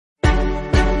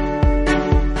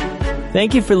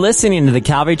Thank you for listening to the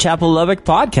Calvary Chapel Lubbock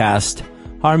podcast.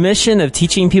 Our mission of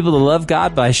teaching people to love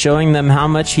God by showing them how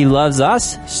much He loves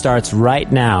us starts right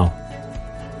now.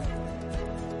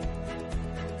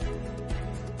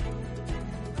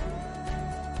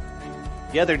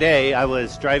 The other day, I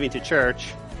was driving to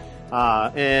church,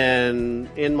 and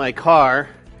in my car,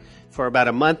 for about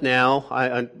a month now,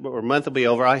 or a month will be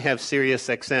over, I have Sirius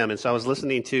XM, and so I was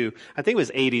listening to, I think it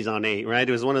was 80s on 8, right?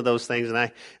 It was one of those things, and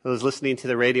I was listening to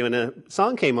the radio, and a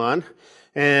song came on,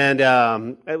 and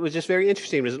it was just very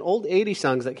interesting. It was an old 80s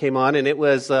song that came on, and it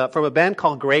was from a band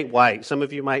called Great White. Some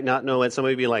of you might not know it. Some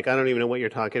of you be like, I don't even know what you're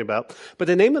talking about. But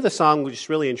the name of the song just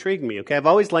really intrigued me, okay? I've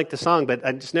always liked the song, but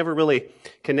I just never really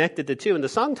connected the two. And the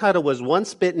song title was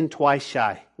Once Bitten, Twice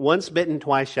Shy. Once Bitten,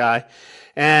 Twice Shy.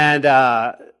 And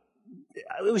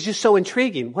it was just so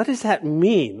intriguing. What does that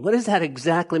mean? What does that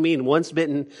exactly mean? Once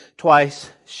bitten, twice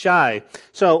shy.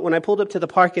 So when I pulled up to the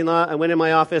parking lot, I went in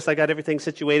my office, I got everything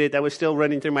situated. That was still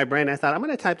running through my brain. I thought, I'm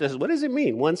going to type this. What does it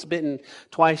mean? Once bitten,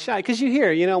 twice shy. Because you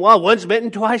hear, well, once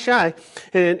bitten, twice shy.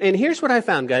 And here's what I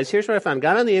found, guys. Here's what I found.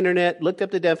 Got on the internet, looked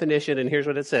up the definition, and here's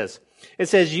what it says. It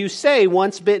says, you say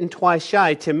once bitten, twice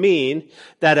shy to mean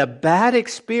that a bad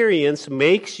experience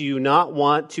makes you not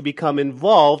want to become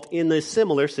involved in a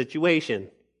similar situation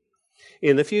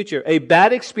in the future. A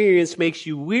bad experience makes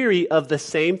you weary of the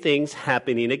same things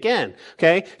happening again.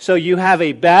 Okay? So you have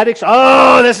a bad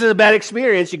this is a bad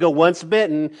experience. You go, once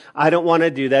bitten, I don't want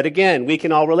to do that again. We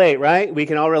can all relate, right? We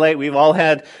can all relate. We've all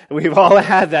had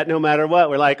that no matter what.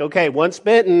 We're like, okay, once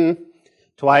bitten,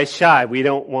 twice shy. We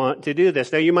don't want to do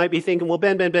this. Now you might be thinking, well,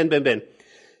 Ben.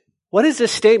 What is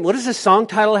this statement? What does this song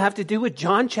title have to do with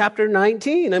John chapter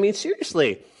 19? I mean,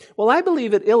 seriously. Well, I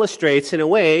believe it illustrates in a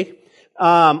way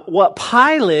what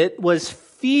Pilate was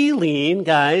feeling,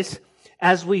 guys,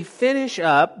 as we finish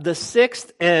up the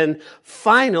sixth and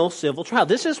final civil trial.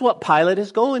 This is what Pilate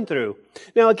is going through.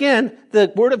 Now, again,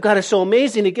 the Word of God is so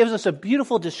amazing. It gives us a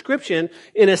beautiful description,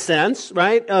 in a sense,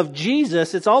 right, of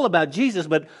Jesus. It's all about Jesus,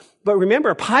 but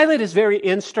remember, Pilate is very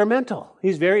instrumental.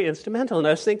 He's very instrumental. And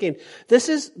I was thinking, this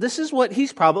is what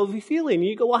he's probably feeling. And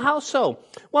you go, well, how so?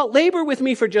 Well, labor with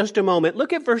me for just a moment.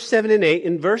 Look at verse 7 and 8.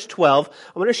 In verse 12,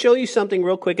 I'm going to show you something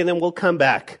real quick, and then we'll come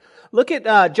back. Look at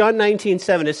John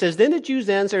 19:7. It says, then the Jews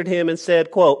answered him and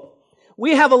said, quote,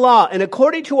 we have a law, and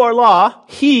according to our law,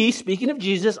 he, speaking of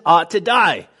Jesus, ought to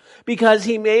die, because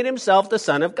he made himself the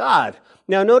Son of God.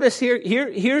 Now, notice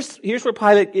here's where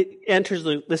Pilate enters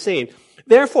the scene.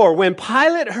 Therefore, when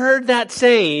Pilate heard that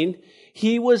saying,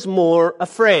 he was more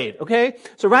afraid. Okay?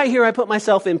 So right here, I put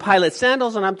myself in Pilate's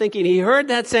sandals, and I'm thinking, he heard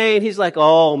that saying, he's like,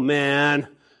 oh man,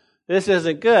 this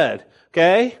isn't good.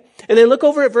 Okay? And then look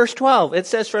over at verse 12. It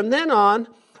says, from then on,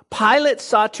 Pilate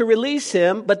sought to release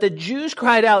him, but the Jews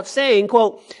cried out, saying,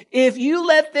 quote, if you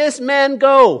let this man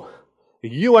go,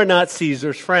 you are not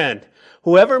Caesar's friend.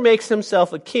 Whoever makes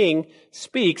himself a king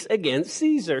speaks against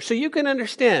Caesar. So you can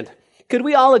understand. Could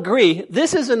we all agree,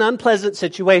 this is an unpleasant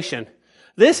situation.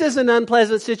 This is an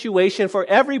unpleasant situation for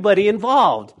everybody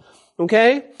involved.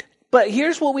 Okay? But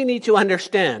here's what we need to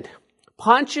understand.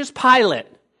 Pontius Pilate,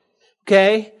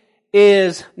 okay,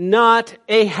 is not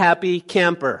a happy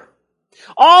camper.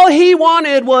 All he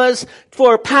wanted was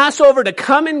for Passover to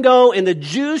come and go and the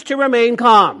Jews to remain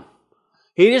calm.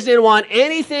 He just didn't want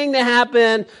anything to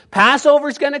happen.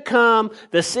 Passover's going to come.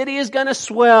 The city is going to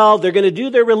swell. They're going to do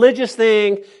their religious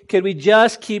thing. Could we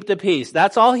just keep the peace?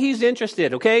 That's all he's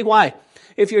interested, okay? Why?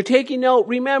 If you're taking note,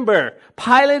 remember,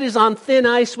 Pilate is on thin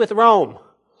ice with Rome.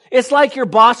 It's like your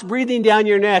boss breathing down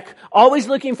your neck, always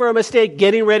looking for a mistake,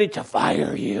 getting ready to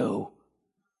fire you.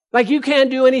 Like you can't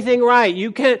do anything right.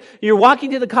 You're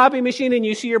walking to the copy machine and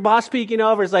you see your boss peeking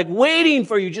over. It's like waiting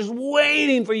for you, just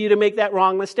waiting for you to make that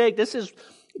wrong mistake. This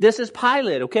is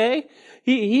Pilate, okay?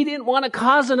 He didn't want to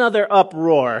cause another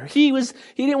uproar. He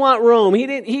didn't want Rome.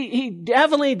 He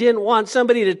definitely didn't want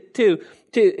somebody to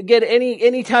get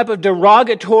any type of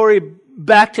derogatory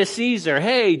back to Caesar.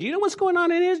 Hey, do you know what's going on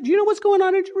in Israel? Do you know what's going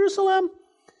on in Jerusalem?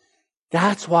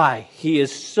 That's why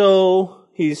he's so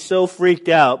freaked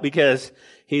out, because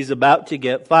he's about to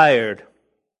get fired.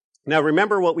 Now,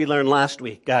 remember what we learned last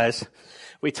week, guys.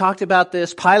 We talked about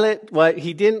this. Pilate,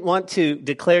 he didn't want to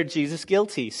declare Jesus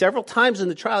guilty. Several times in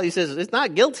the trial, he says, it's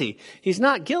not guilty. He's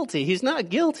not guilty. He's not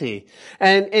guilty.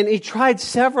 And he tried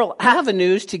several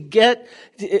avenues to get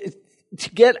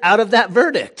out of that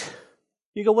verdict.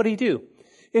 You go, what do?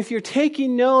 If you're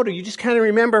taking note, or you just kind of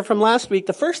remember from last week,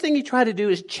 the first thing he tried to do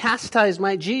is chastise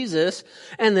my Jesus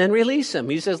and then release him.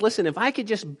 He says, listen, if I could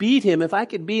just beat him, if I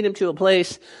could beat him to a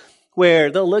place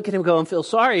where they'll look at him, go and feel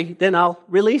sorry, then I'll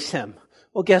release him.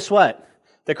 Well, guess what?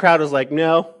 The crowd was like,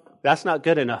 no, that's not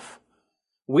good enough.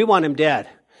 We want him dead.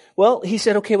 Well, he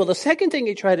said, okay, well, the second thing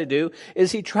he tried to do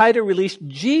is he tried to release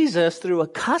Jesus through a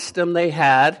custom they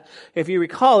had. If you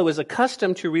recall, it was a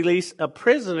custom to release a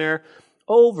prisoner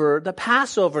over the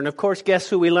Passover. And of course, guess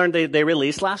who we learned they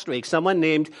released last week? Someone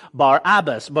named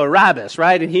Barabbas,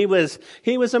 right? And he was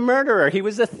a murderer. He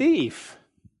was a thief.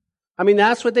 I mean,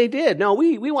 that's what they did. No,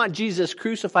 we want Jesus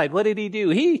crucified. What did he do?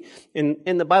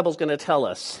 In the Bible's going to tell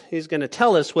us. He's going to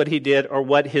tell us what he did or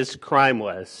what his crime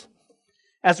was.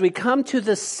 As we come to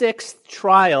the sixth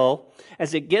trial,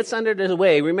 as it gets under the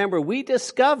way, remember, we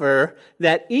discover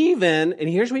that even, and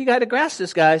here's where you got to grasp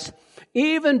this, guys,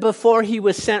 even before he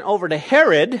was sent over to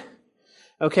Herod,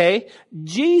 okay,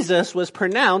 Jesus was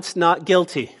pronounced not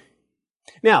guilty.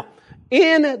 Now,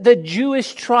 in the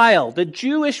Jewish trial, the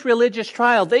Jewish religious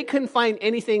trial, they couldn't find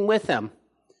anything with him.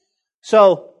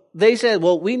 So they said,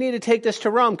 well, we need to take this to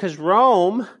Rome because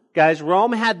Rome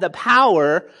had the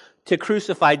power to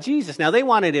crucify Jesus. Now, they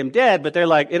wanted him dead, but they're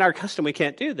like, in our custom, we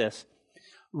can't do this.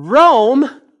 Rome,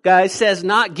 guys, says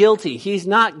not guilty. He's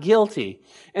not guilty.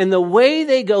 And the way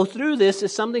they go through this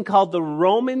is something called the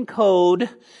Roman Code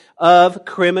of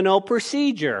Criminal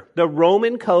Procedure. The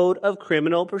Roman Code of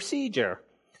Criminal Procedure.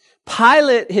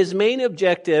 Pilate, his main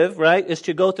objective, right, is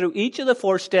to go through each of the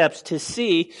 4 steps to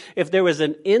see if there was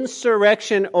an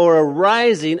insurrection or a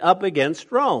rising up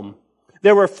against Rome.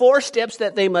 There were 4 steps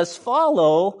that they must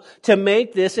follow to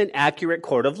make this an accurate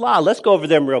court of law. Let's go over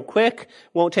them real quick.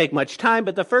 Won't take much time,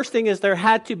 but the first thing is there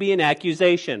had to be an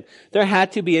accusation. There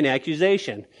had to be an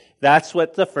accusation. That's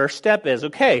what the first step is.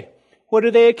 Okay, what do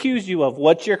they accuse you of?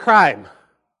 What's your crime?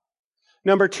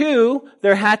 Number 2,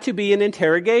 there had to be an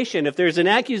interrogation. If there's an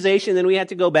accusation, then we have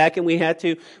to go back and we have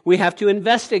to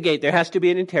investigate. There has to be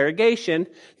an interrogation.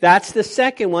 That's the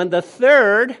second one. The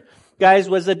third, guys,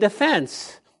 was a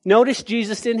defense. Notice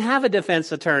Jesus didn't have a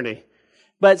defense attorney.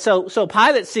 But so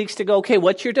Pilate seeks to go, okay,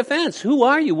 what's your defense? Who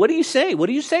are you? What do you say? What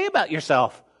do you say about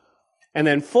yourself? And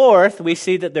then fourth, we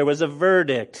see that there was a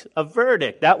verdict. A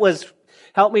verdict. That was,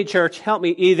 help me church, help me,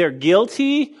 either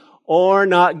guilty or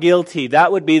not guilty.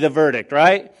 That would be the verdict,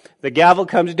 right? The gavel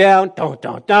comes down,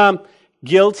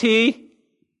 guilty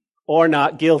or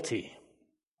not guilty.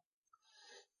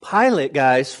 Pilate,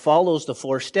 guys, follows the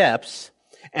 4 steps.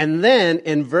 And then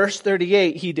in verse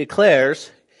 38, he declares,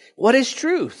 what is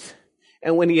truth?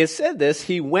 And when he had said this,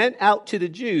 he went out to the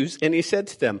Jews and he said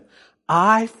to them,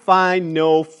 I find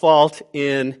no fault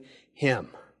in him.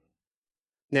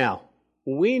 Now,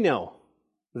 we know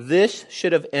this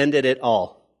should have ended it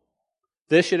all.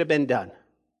 This should have been done.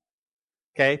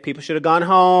 Okay, people should have gone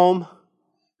home.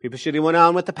 People should have went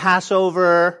on with the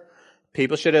Passover.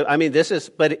 People should have,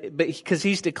 but because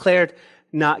he's declared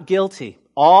not guilty.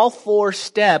 All 4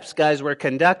 steps, guys, were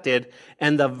conducted,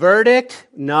 and the verdict,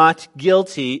 not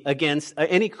guilty against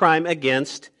any crime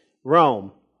against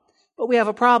Rome. But we have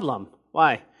a problem.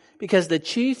 Why? Because the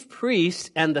chief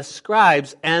priests and the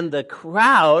scribes and the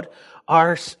crowd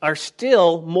are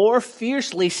still more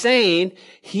fiercely saying,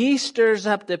 he stirs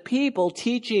up the people,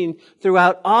 teaching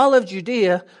throughout all of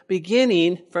Judea,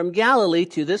 beginning from Galilee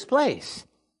to this place.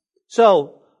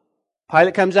 So,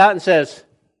 Pilate comes out and says,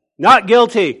 not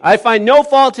guilty. I find no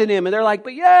fault in him. And they're like,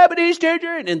 but he's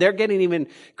tangerine. And they're getting even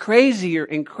crazier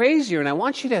and crazier. And I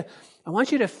want you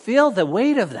to feel the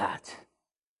weight of that.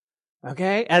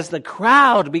 Okay? As the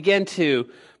crowd began to,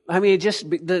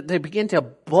 they begin to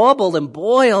bubble and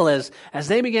boil as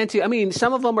they began to,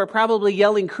 some of them were probably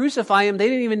yelling, crucify him. They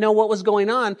didn't even know what was going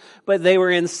on, but they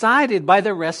were incited by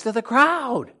the rest of the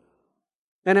crowd.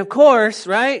 And of course,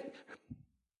 right?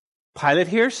 Pilate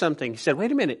hears something. He said,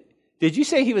 wait a minute. Did you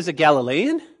say he was a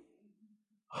Galilean?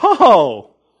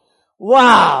 Oh,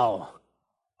 wow.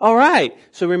 All right.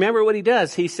 So remember what he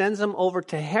does. He sends them over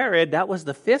to Herod. That was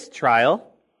the 5th trial.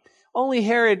 Only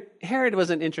Herod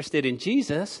wasn't interested in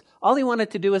Jesus. All he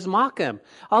wanted to do was mock him.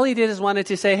 All he did is wanted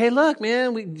to say, hey, look,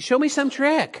 man, show me some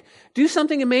trick. Do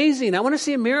something amazing. I want to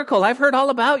see a miracle. I've heard all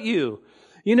about you.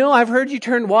 I've heard you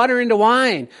turn water into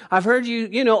wine. I've heard you,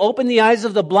 open the eyes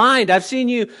of the blind.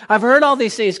 I've heard all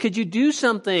these things. Could you do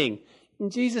something?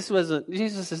 And Jesus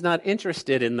is not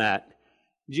interested in that.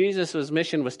 Jesus'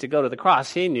 mission was to go to the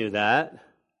cross. He knew that.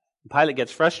 Herod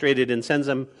gets frustrated and sends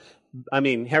him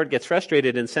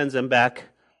back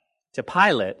to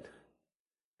Pilate.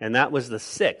 And that was the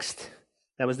 6th.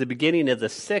 That was the beginning of the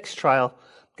 6th trial,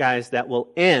 guys, that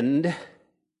will end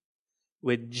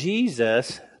with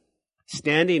Jesus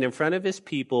standing in front of his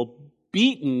people,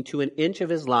 beaten to an inch of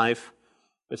his life,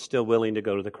 but still willing to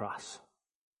go to the cross.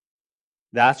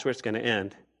 That's where it's going to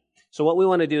end. So what we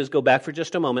want to do is go back for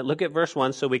just a moment. Look at verse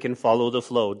 1 so we can follow the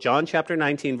flow. John chapter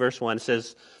 19, verse 1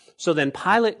 says, so then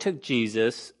Pilate took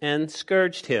Jesus and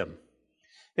scourged him.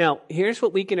 Now, here's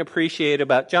what we can appreciate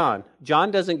about John.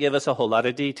 John doesn't give us a whole lot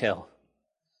of detail.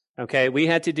 Okay, we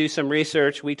had to do some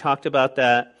research. We talked about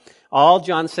that. All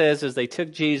John says is they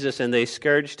took Jesus and they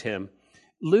scourged him.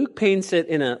 Luke paints it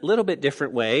in a little bit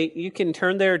different way. You can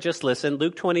turn there, just listen.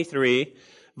 Luke 23,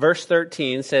 verse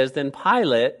 13 says, Then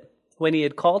Pilate, when he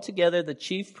had called together the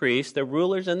chief priests, the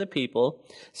rulers, and the people,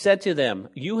 said to them,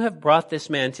 You have brought this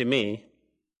man to me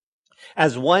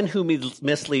as one who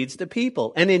misleads the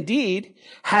people. And indeed,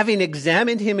 having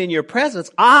examined him in your presence,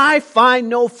 I find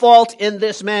no fault in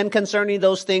this man concerning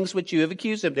those things which you have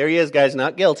accused him. There he is, guys,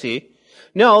 not guilty.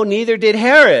 No, neither did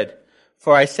Herod,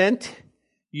 for I sent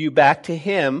you back to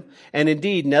him, and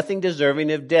indeed nothing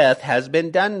deserving of death has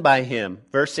been done by him.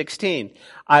 Verse 16,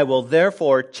 I will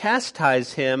therefore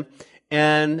chastise him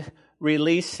and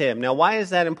release him. Now, why is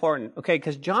that important? Okay,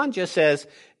 because John just says,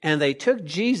 and they took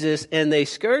Jesus and they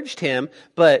scourged him,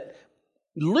 but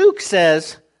Luke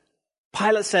says,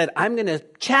 Pilate said, I'm going to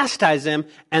chastise him,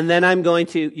 and then I'm going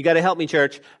to, you got to help me,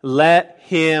 church, let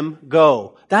him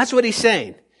go. That's what he's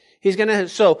saying. He's going to,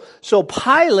 so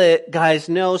Pilate, guys,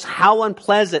 knows how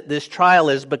unpleasant this trial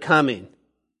is becoming.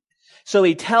 So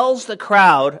he tells the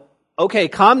crowd, okay,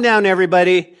 calm down,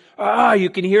 everybody. You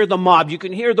can hear the mob. You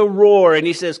can hear the roar. And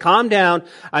he says, calm down.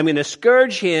 I'm going to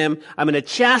scourge him. I'm going to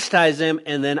chastise him.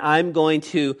 And then I'm going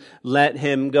to let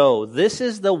him go. This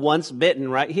is the once bitten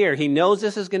right here. He knows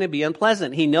this is going to be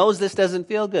unpleasant. He knows this doesn't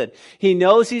feel good. He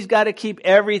knows he's got to keep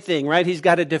everything, right? He's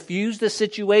got to diffuse the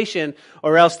situation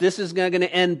or else this is going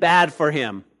to end bad for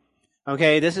him.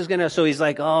 Okay, so he's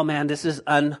like, oh man, this is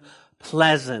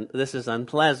unpleasant. This is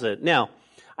unpleasant. Now,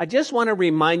 I just want to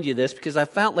remind you this because I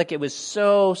felt like it was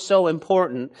so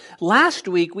important. Last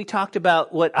week, we talked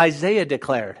about what Isaiah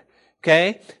declared.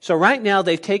 Okay? So right now,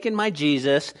 they've taken my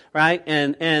Jesus, right?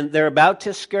 And they're about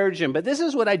to scourge him. But this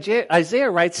is what Isaiah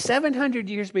writes 700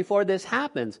 years before this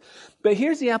happens. But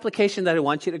here's the application that I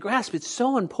want you to grasp. It's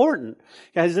so important.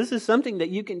 Guys, this is something that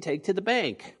you can take to the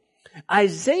bank.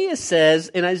 Isaiah says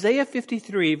in Isaiah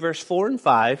 53, verse 4 and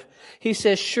 5, he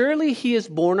says, Surely he has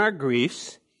borne our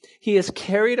griefs. He has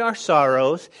carried our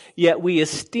sorrows, yet we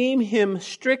esteem him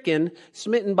stricken,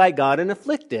 smitten by God, and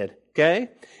afflicted. Okay?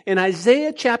 In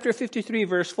Isaiah chapter 53,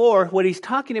 verse 4, what he's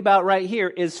talking about right here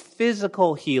is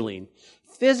physical healing.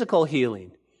 Physical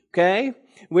healing. Okay?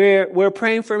 We're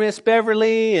praying for Miss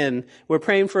Beverly, and we're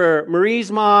praying for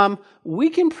Marie's mom.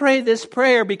 We can pray this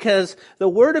prayer because the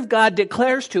Word of God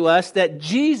declares to us that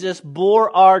Jesus bore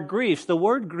our griefs. The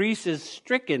word griefs is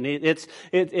stricken. It's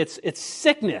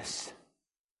sickness.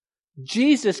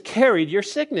 Jesus carried your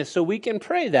sickness, so we can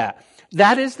pray that.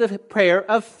 That is the prayer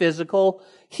of physical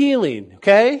healing,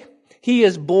 okay? He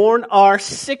has borne our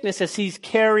sicknesses. He's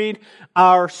carried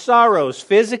our sorrows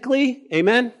physically,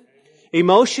 amen?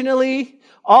 Emotionally,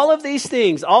 all of these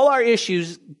things, all our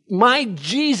issues, my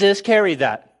Jesus carried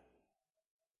that.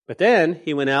 But then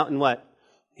he went out and what?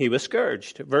 He was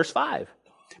scourged. Verse 5.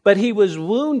 But he was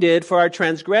wounded for our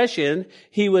transgression.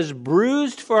 He was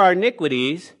bruised for our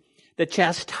iniquities. The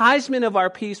chastisement of our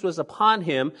peace was upon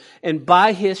him, and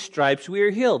by his stripes we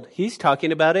are healed. He's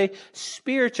talking about a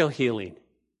spiritual healing.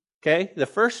 Okay? The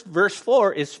first verse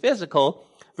 4 is physical.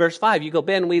 Verse 5, you go,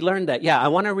 Ben, we learned that. Yeah, I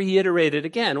want to reiterate it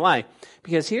again. Why?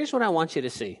 Because here's what I want you to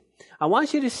see. I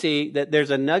want you to see that there's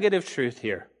a nugget of truth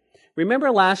here. Remember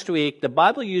last week, the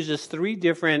Bible uses 3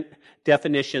 different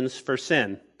definitions for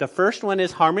sin. The first one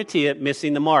is harmatia,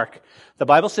 missing the mark. The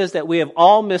Bible says that we have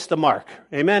all missed the mark.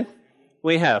 Amen?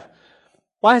 We have.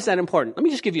 Why is that important? Let me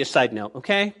just give you a side note,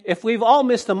 okay? If we've all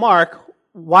missed the mark,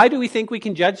 why do we think we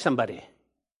can judge somebody?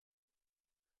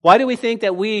 Why do we think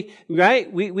that we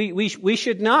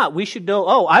should not? We should know,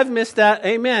 oh, I've missed that.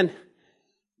 Amen.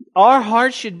 Our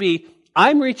heart should be,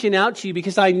 I'm reaching out to you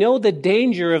because I know the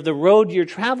danger of the road you're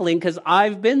traveling because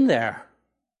I've been there.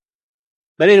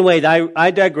 But anyway,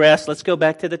 I digress. Let's go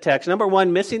back to the text. Number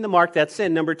 1, missing the mark, that's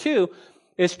sin. Number 2,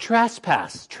 is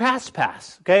trespass,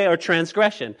 okay, or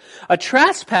transgression. A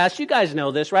trespass, you guys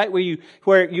know this, right? Where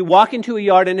you walk into a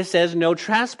yard and it says no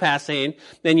trespassing,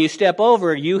 then you step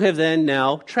over, you have then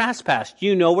now trespassed.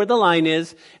 You know where the line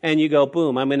is, and you go,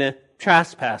 boom, I'm going to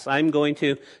trespass. I'm going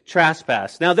to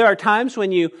trespass. Now, there are times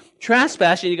when you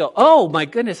trespass and you go, oh my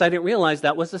goodness, I didn't realize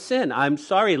that was a sin. I'm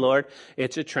sorry, Lord.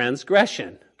 It's a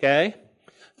transgression, okay?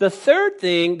 The third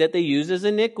thing that they use is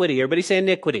iniquity. Everybody say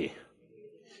iniquity.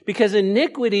 Because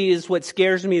iniquity is what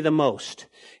scares me the most.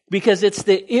 Because it's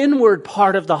the inward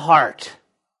part of the heart.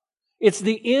 It's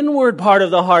the inward part of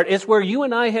the heart. It's where you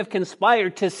and I have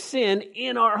conspired to sin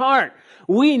in our heart.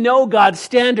 We know God's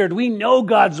standard. We know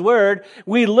God's word.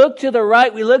 We look to the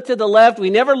right. We look to the left.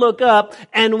 We never look up.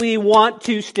 And we want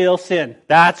to still sin.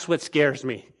 That's what scares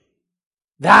me.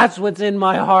 That's what's in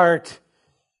my heart.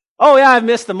 Oh yeah, I've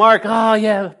missed the mark. Oh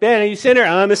yeah, Ben, are you a sinner?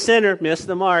 I'm a sinner. Missed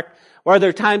the mark. Or are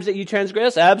there times that you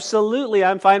transgress? Absolutely.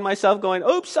 I find myself going,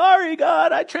 oops, sorry,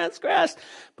 God, I transgressed.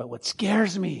 But what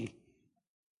scares me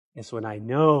is when I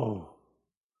know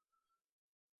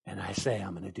and I say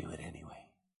I'm going to do it anyway.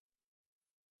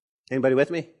 Anybody with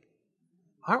me?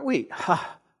 Aren't we?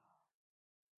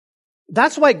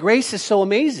 That's why grace is so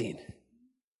amazing.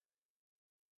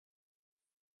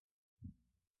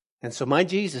 And so my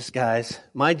Jesus, guys,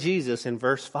 my Jesus in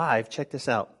verse 5, check this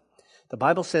out. The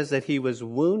Bible says that he was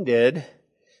wounded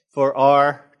for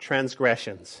our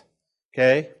transgressions.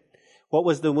 Okay? What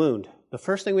was the wound? The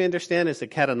first thing we understand is the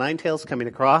cat of nine tails coming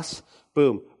across,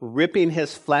 boom, ripping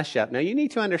his flesh out. Now you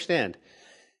need to understand,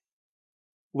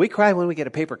 we cry when we get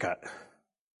a paper cut.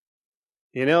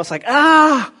 You know, it's like,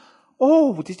 I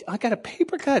got a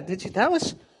paper cut.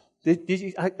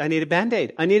 I need a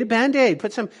Band-Aid. I need a Band-Aid.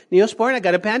 Put some Neosporin. I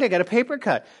got a Band-Aid. I got a paper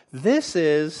cut. This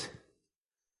is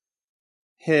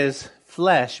his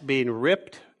flesh being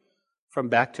ripped from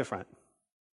back to front.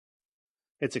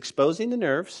 It's exposing the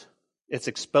nerves. It's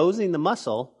exposing the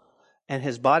muscle. And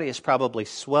his body is probably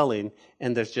swelling.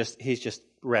 And he's just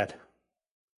red.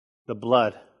 The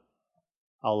blood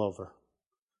all over.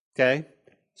 Okay?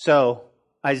 So,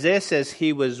 Isaiah says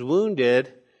he was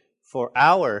wounded for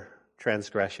our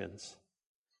transgressions.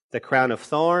 The crown of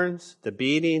thorns, the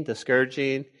beating, the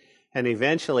scourging, and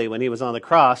eventually, when he was on the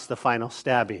cross, the final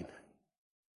stabbing.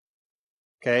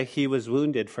 Okay, he was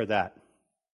wounded for that.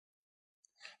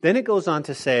 Then it goes on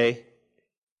to say,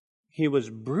 he was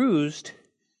bruised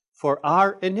for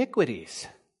our iniquities.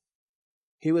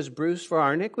 He was bruised for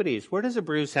our iniquities. Where does a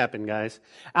bruise happen, guys?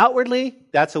 Outwardly,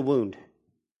 that's a wound.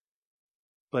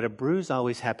 But a bruise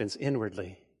always happens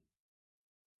inwardly.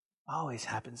 Always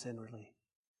happens inwardly.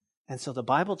 And so the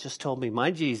Bible just told me,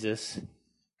 my Jesus,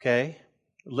 okay,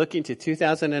 looking to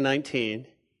 2019,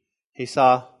 he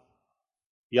saw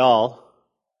y'all,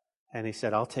 and he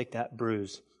said, I'll take that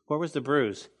bruise. Where was the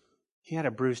bruise? He had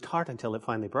a bruised heart until it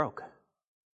finally broke.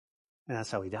 And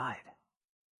that's how he died.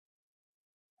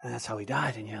 And that's how he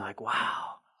died. And you're like,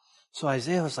 wow. So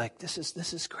Isaiah was like, this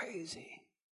is crazy.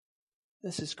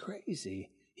 This is crazy.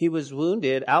 He was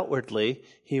wounded outwardly.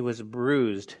 He was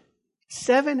bruised.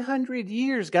 700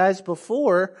 years, guys,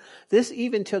 before this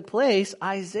even took place,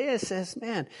 Isaiah says,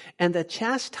 man, and the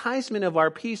chastisement of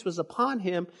our peace was upon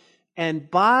him,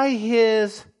 and by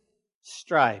his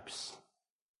stripes,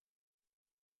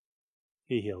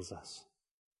 he heals us.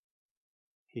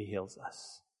 He heals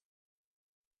us.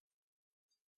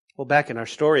 Well, back in our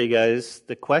story, guys,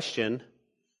 the question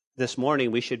this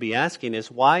morning we should be asking is,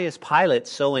 why is Pilate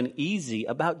so uneasy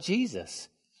about Jesus?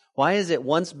 Why is it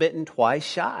once bitten, twice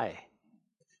shy?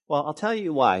 Well, I'll tell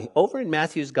you why. Over in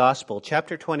Matthew's Gospel,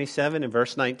 chapter 27 and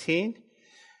verse 19,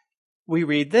 we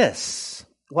read this.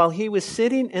 While he was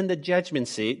sitting in the judgment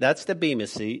seat, that's the Bema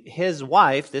seat, his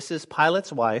wife, this is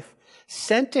Pilate's wife,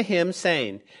 sent to him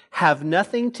saying, have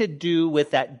nothing to do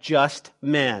with that just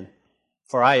man,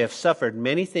 for I have suffered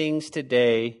many things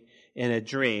today in a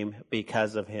dream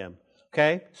because of him.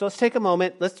 Okay? So let's take a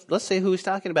moment. Let's see who he's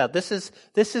talking about. This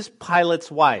is Pilate's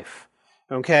wife.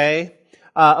 Okay?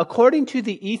 According to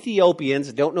the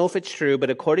Ethiopians, don't know if it's true, but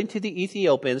according to the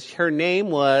Ethiopians, her name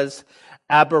was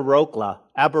Aberokla.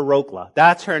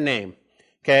 That's her name.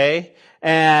 Okay?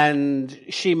 And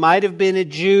she might have been a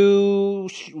Jew,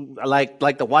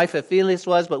 like the wife of Felix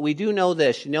was, but we do know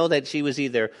this. You know that she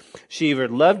either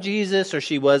loved Jesus or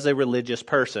she was a religious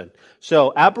person.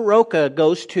 So Aberokla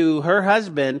goes to her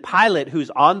husband, Pilate, who's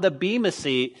on the Bema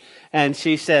seat, and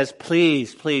she says,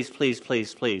 please, please, please,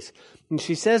 please, please. And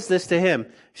she says this to him.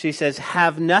 She says,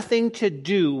 have nothing to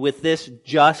do with this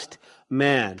just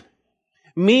man.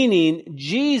 Meaning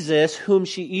Jesus, whom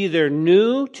she either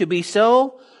knew to be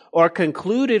so or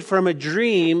concluded from a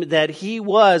dream that he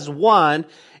was one,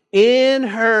 in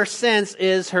her sense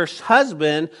is her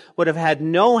husband would have had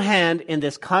no hand in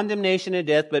this condemnation and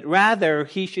death, but rather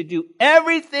he should do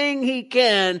everything he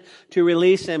can to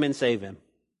release him and save him.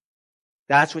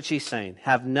 That's what she's saying.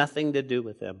 Have nothing to do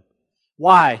with him.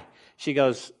 Why? She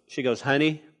goes,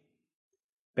 honey,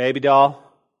 baby doll.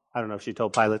 I don't know if she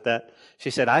told Pilate that. She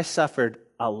said, I suffered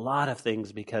a lot of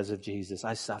things because of Jesus.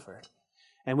 I suffered.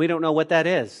 And we don't know what that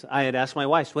is. I had asked my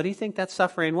wife, what do you think that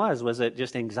suffering was? Was it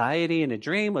just anxiety in a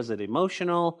dream? Was it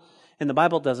emotional? And the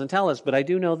Bible doesn't tell us, but I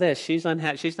do know this. She's not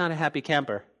a happy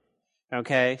camper.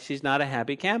 Okay? She's not a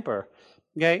happy camper.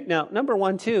 Okay? Now, number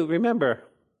one, too, remember,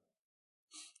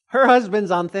 her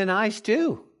husband's on thin ice,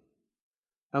 too.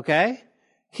 Okay?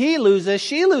 He loses,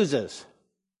 she loses.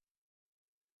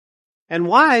 And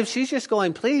wives, she's just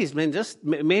going, please, man,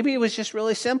 maybe it was just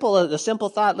really simple, a simple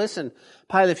thought. Listen,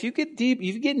 Pilate, if you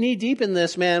get knee deep in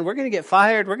this, man, we're going to get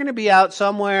fired. We're going to be out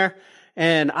somewhere.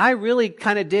 And I really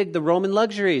kind of dig the Roman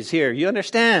luxuries here. You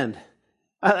understand?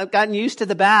 I've gotten used to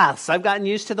the baths. I've gotten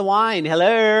used to the wine.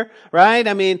 Hello, right?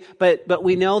 I mean, but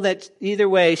we know that either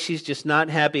way, she's just not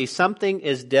happy. Something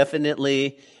is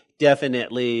definitely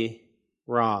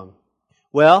wrong.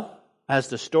 Well, as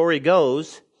the story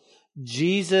goes,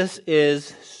 Jesus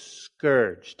is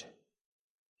scourged.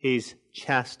 He's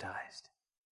chastised.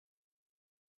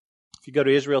 If you go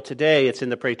to Israel today, it's in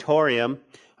the Praetorium.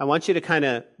 I want you to kind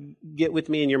of get with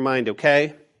me in your mind,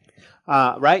 okay?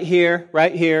 Right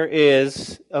here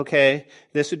is, okay,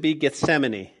 this would be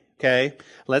Gethsemane, okay?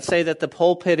 Let's say that the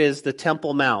pulpit is the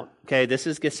Temple Mount, okay? This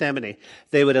is Gethsemane.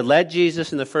 They would have led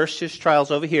Jesus in the first 6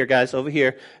 trials over here, guys, over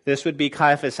here. This would be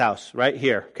Caiaphas' house, right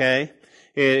here, okay?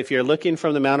 If you're looking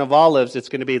from the Mount of Olives, it's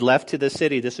going to be left to the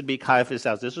city. This would be Caiaphas'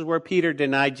 house. This is where Peter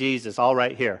denied Jesus, all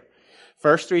right here.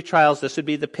 First 3 trials, this would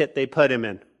be the pit they put him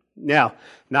in. Now,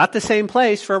 not the same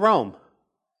place for Rome.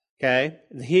 Okay,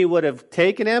 he would have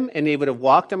taken him and he would have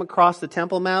walked him across the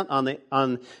Temple Mount on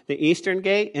the eastern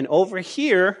gate. And over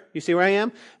here, you see where I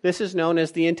am? This is known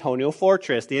as the Antonia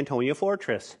Fortress. The Antonia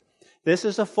Fortress. This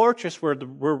is a fortress where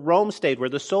Rome stayed, where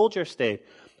the soldiers stayed.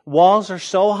 Walls are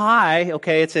so high.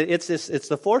 Okay, it's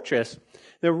the fortress.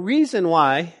 The reason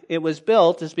why it was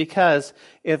built is because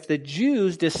if the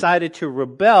Jews decided to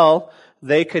rebel,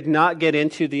 they could not get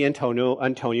into the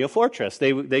Antonia Fortress.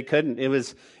 They couldn't.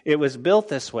 It was built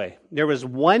this way. There was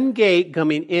one gate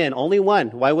coming in, only one.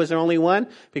 Why was there only one?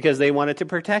 Because they wanted to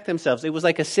protect themselves. It was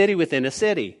like a city within a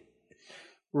city.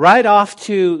 Right off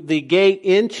to the gate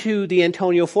into the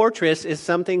Antonia Fortress is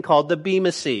something called the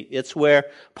Bema Seat. It's where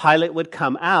Pilate would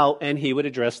come out and he would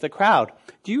address the crowd.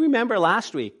 Do you remember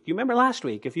last week?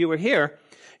 If you were here,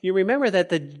 you remember that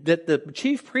the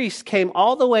chief priest came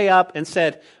all the way up and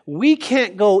said, we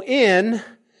can't go in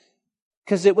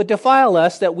because it would defile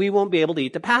us, that we won't be able to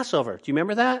eat the Passover. Do you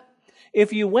remember that?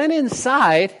 If you went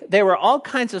inside, there were all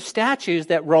kinds of statues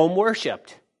that Rome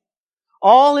worshipped.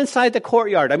 All inside the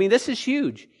courtyard. I mean, this is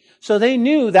huge. So they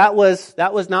knew that was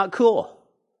not cool.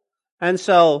 And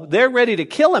so they're ready to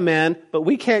kill a man, but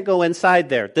we can't go inside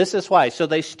there. This is why. So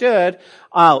they stood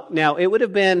out. Now, it would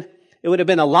have been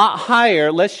a lot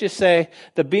higher. Let's just say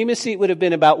the Bema Seat would have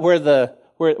been about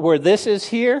where this is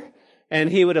here, and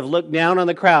he would have looked down on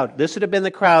the crowd. This would have been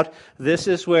the crowd. This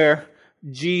is where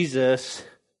Jesus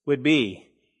would be.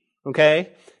 Okay?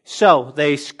 So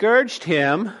they scourged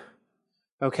him.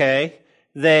 Okay?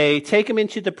 They take him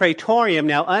into the Praetorium.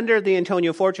 Now, under the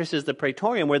Antonia Fortress is the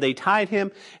Praetorium, where they tied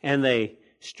him and they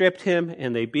stripped him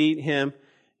and they beat him.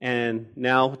 And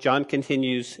now John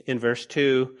continues in verse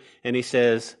 2, and he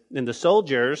says, and the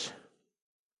soldiers,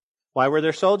 why were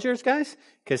there soldiers, guys?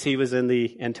 Because he was in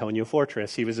the Antonia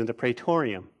Fortress. He was in the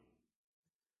Praetorium.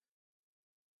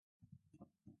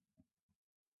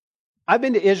 I've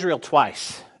been to Israel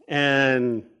twice,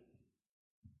 and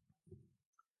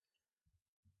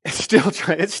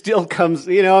it still comes,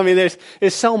 I mean, there's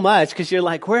so much, because you're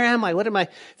like, where am I? What am I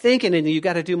thinking? And you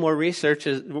got to do more research.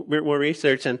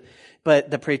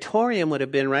 But the Praetorium would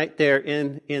have been right there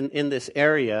in this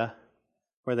area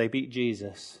where they beat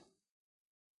Jesus.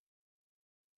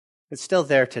 It's still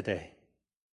there today.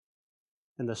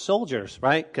 And the soldiers,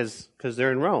 right? Because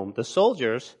they're in Rome. The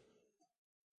soldiers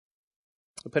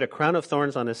put a crown of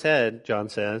thorns on his head, John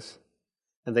says,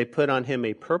 and they put on him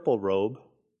a purple robe,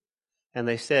 and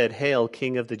they said, "Hail,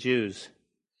 King of the Jews."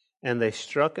 And they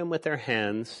struck him with their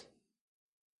hands.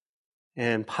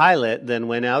 And Pilate then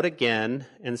went out again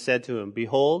and said to him,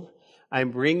 "Behold,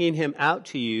 I'm bringing him out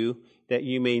to you, that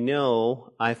you may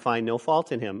know I find no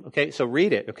fault in him." Okay, so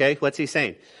read it, okay? What's he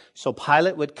saying? So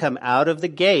Pilate would come out of the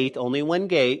gate, only one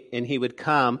gate, and he would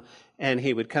come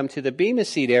to the Bema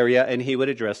Seat area, and he would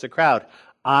address the crowd.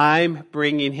 I'm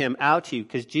bringing him out to you,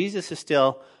 because Jesus is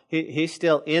he's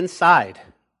still inside.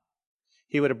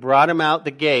 He would have brought him out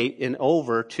the gate and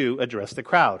over to address the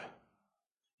crowd.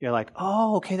 You're like,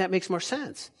 oh, okay, that makes more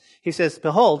sense. He says,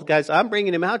 "Behold, guys, I'm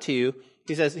bringing him out to you."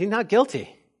 He says, he's not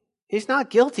guilty. He's not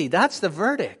guilty. That's the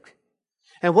verdict.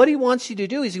 And what he wants you to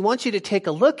do is he wants you to take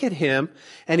a look at him,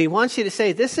 and he wants you to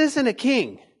say, this isn't a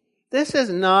king. This is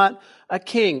not a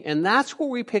king. And that's where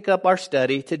we pick up our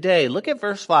study today. Look at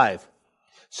verse 5.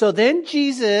 So then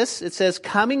Jesus, it says,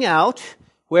 coming out,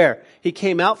 where? He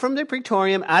came out from the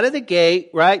Praetorium, out of the gate,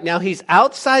 right? Now he's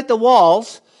outside the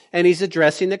walls, and he's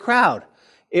addressing the crowd.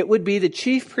 It would be the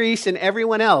chief priests and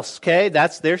everyone else, okay?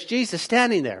 There's Jesus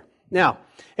standing there. Now,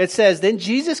 it says, then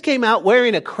Jesus came out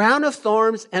wearing a crown of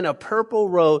thorns and a purple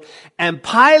robe, and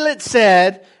Pilate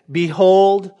said,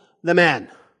 behold the man.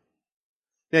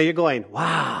 Now you're going,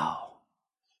 wow.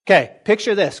 Okay,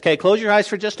 picture this. Okay, close your eyes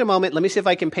for just a moment. Let me see if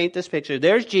I can paint this picture.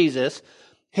 There's Jesus.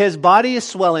 His body is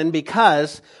swelling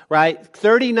because, right,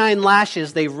 39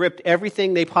 lashes, they've ripped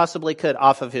everything they possibly could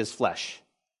off of his flesh.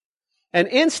 And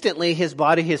instantly, his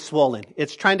body is swollen.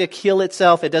 It's trying to kill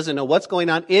itself. It doesn't know what's going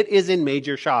on. It is in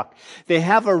major shock. They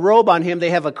have a robe on him. They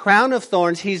have a crown of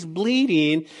thorns. He's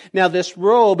bleeding. Now, this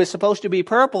robe is supposed to be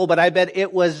purple, but I bet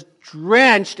it was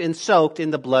drenched and soaked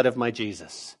in the blood of my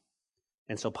Jesus.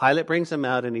 And so Pilate brings him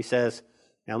out and he says,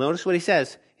 now notice what he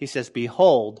says. He says,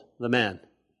 behold the man.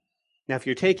 Now, if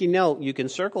you're taking note, you can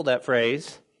circle that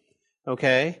phrase,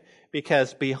 okay?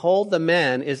 Because behold the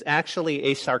man is actually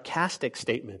a sarcastic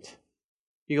statement.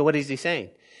 You go, what is he saying?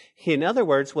 In other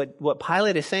words, what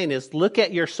Pilate is saying is, look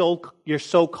at your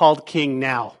so-called king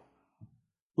now.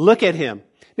 Look at him.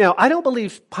 Now, I don't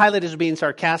believe Pilate is being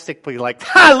sarcastically like,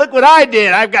 look what I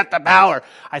did. I've got the power.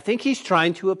 I think he's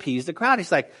trying to appease the crowd.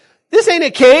 He's like, this ain't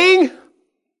a king.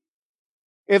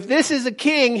 If this is a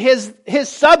king, his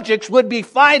subjects would be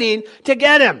fighting to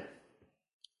get him,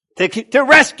 to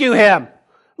rescue him.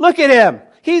 Look at him.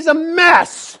 He's a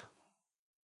mess.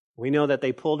 We know that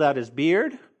they pulled out his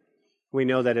beard. We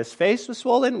know that his face was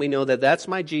swollen. We know that that's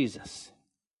my Jesus.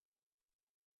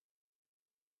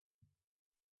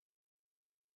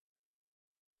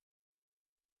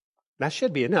 That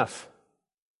should be enough.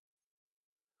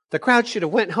 The crowd should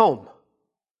have went home.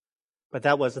 But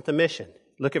that wasn't the mission.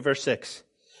 Look at verse 6.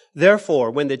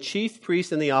 Therefore, when the chief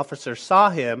priests and the officers saw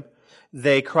him,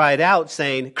 they cried out,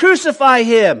 saying, crucify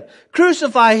him!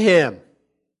 Crucify him!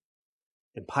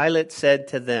 And Pilate said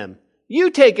to them, you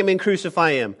take him and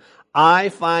crucify him. I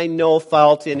find no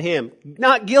fault in him.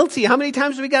 Not guilty. How many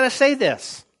times do we got to say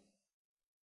this?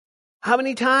 How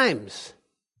many times?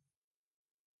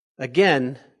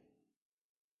 Again,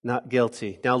 not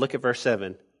guilty. Now look at verse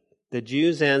 7. The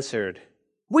Jews answered,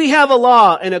 we have a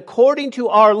law, and according to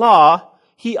our law,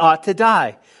 he ought to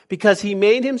die, because he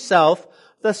made himself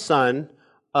the Son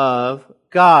of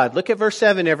God. Look at verse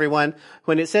 7, everyone.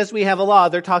 When it says we have a law,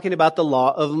 they're talking about the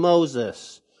law of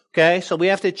Moses. Okay, so we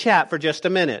have to chat for just a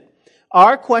minute.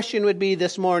 Our question would be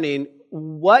this morning,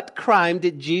 what crime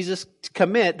did Jesus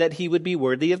commit that he would be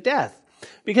worthy of death?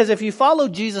 Because if you follow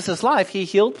Jesus' life, he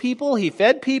healed people, he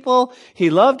fed people, he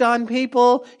loved on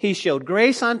people, he showed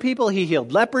grace on people, he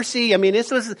healed leprosy. I mean,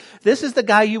 this is the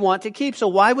guy you want to keep. So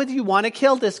why would you want to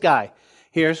kill this guy?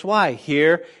 Here's why.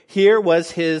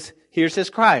 Here's his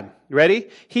crime. Ready?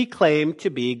 He claimed to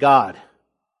be God.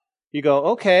 You go,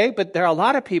 okay, but there are a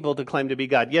lot of people to claim to be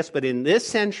God. Yes, but in this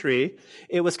century,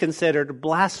 it was considered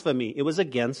blasphemy. It was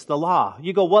against the law.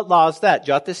 You go, what law is that?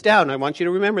 Jot this down. I want you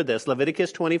to remember this.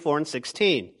 Leviticus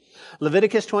 24:16.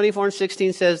 Leviticus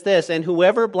 24:16 says this, and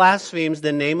whoever blasphemes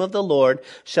the name of the Lord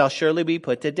shall surely be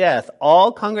put to death.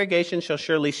 All congregations shall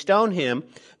surely stone him,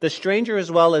 the stranger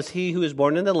as well as he who is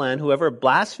born in the land. Whoever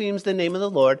blasphemes the name of the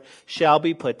Lord shall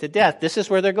be put to death. This is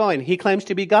where they're going. He claims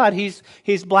to be God. He's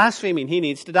blaspheming. He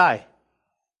needs to die.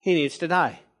 He needs to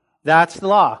die. That's the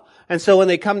law. And so when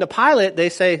they come to Pilate, they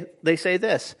say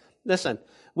this. Listen,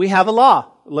 we have a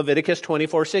law, Leviticus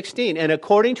 24:16, and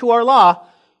according to our law,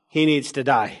 he needs to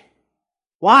die.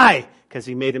 Why? Because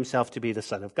he made himself to be the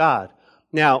Son of God.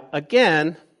 Now,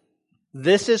 again,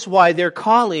 this is why they're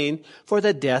calling for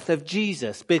the death of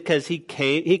Jesus, because he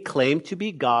claimed to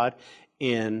be God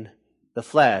in the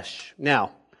flesh.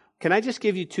 Now, can I just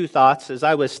give you two thoughts? As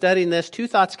I was studying this, two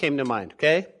thoughts came to mind,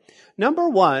 okay? Number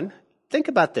one, think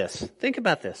about this. Think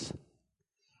about this.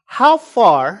 How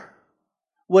far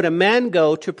would a man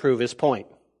go to prove his point?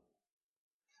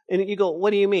 And you go, what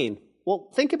do you mean?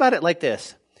 Well, think about it like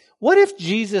this. What if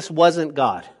Jesus wasn't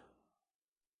God?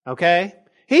 Okay?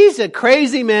 He's a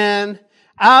crazy man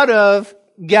out of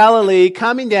Galilee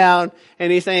coming down,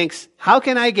 and he thinks, how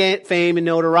can I get fame and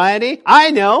notoriety?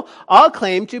 I know, I'll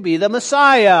claim to be the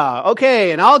Messiah.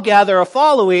 Okay, and I'll gather a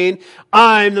following.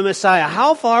 I'm the Messiah.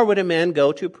 How far would a man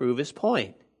go to prove his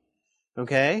point?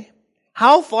 Okay?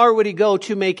 How far would he go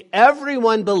to make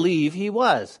everyone believe he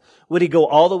was? Would he go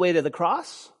all the way to the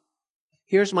cross?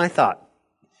 Here's my thought.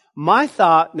 My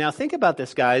thought, now think about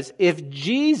this, guys. If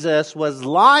Jesus was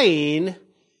lying,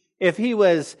 if he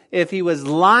was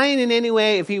lying in any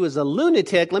way, if he was a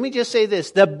lunatic, let me just say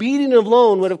this, the beating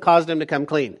alone would have caused him to come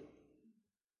clean.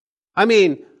 I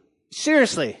mean,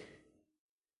 seriously.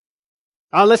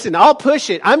 Listen, I'll push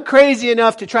it. I'm crazy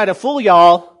enough to try to fool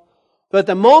y'all, but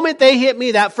the moment they hit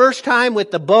me that first time with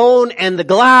the bone and the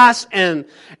glass and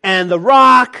the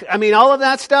rock, I mean, all of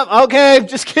that stuff, okay,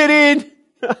 just kidding.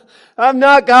 I'm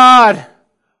not God.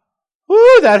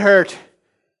 Woo, that hurt.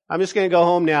 I'm just going to go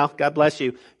home now. God bless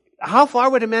you. How far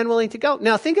would a man willing to go?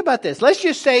 Now think about this. Let's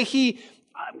just say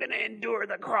I'm going to endure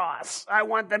the cross. I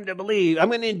want them to believe. I'm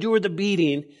going to endure the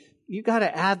beating. You got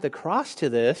to add the cross to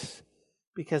this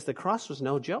because the cross was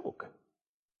no joke.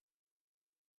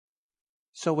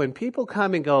 So when people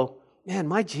come and go, man,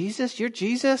 my Jesus, you're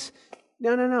Jesus?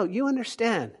 No. You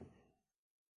understand.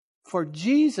 For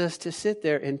Jesus to sit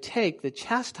there and take the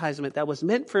chastisement that was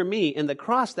meant for me and the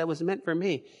cross that was meant for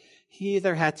me, he had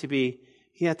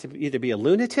to either be a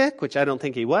lunatic, which I don't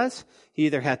think he was. He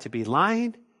either had to be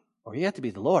lying or he had to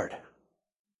be the Lord.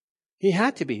 He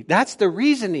had to be. That's the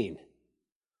reasoning.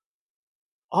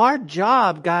 Our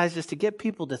job, guys, is to get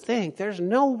people to think there's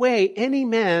no way any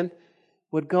man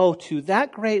would go to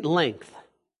that great length.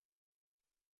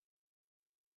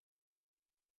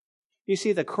 You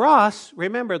see, the cross,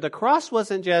 remember, the cross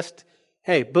wasn't just,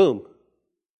 hey, boom,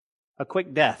 a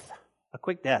quick death.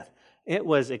 It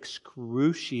was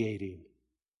excruciating,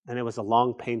 and it was a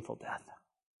long, painful death.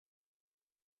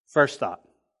 First thought,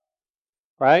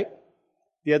 right?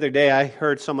 The other day I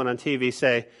heard someone on TV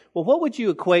say, well, what would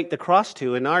you equate the cross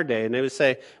to in our day? And they would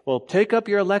say, well, take up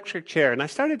your electric chair. And I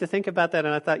started to think about that,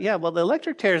 and I thought, yeah, well, the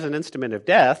electric chair is an instrument of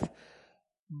death,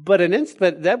 but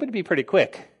that would be pretty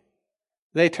quick.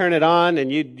 They turn it on, and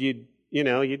you'd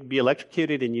be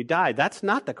electrocuted and you die. That's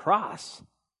not the cross.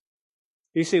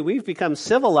 You see, we've become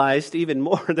civilized even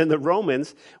more than the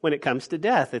Romans when it comes to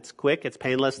death. It's quick, it's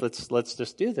painless. Let's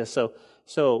just do this.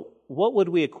 So what would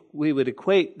we would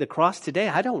equate the cross today?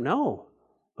 I don't know,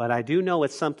 but I do know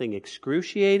it's something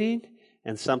excruciating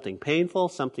and something painful,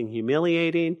 something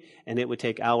humiliating, and it would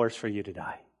take hours for you to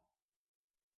die.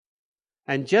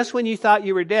 And just when you thought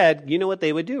you were dead, you know what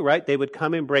they would do, right? They would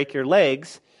come and break your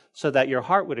legs so that your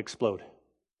heart would explode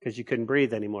because you couldn't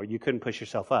breathe anymore. You couldn't push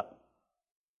yourself up.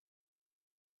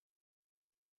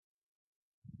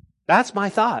 That's my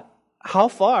thought. How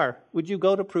far would you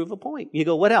go to prove a point? You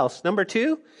go, what else? Number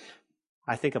 2,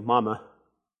 I think of Mama.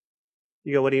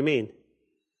 You go, what do you mean?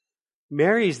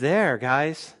 Mary's there,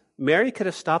 guys. Mary could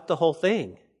have stopped the whole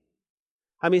thing.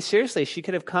 I mean, seriously, she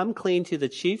could have come clean to the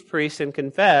chief priest and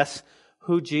confess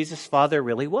who Jesus' father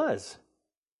really was.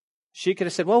 She could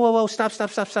have said, whoa, stop.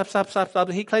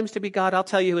 He claims to be God. I'll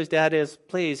tell you who his dad is.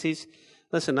 Please,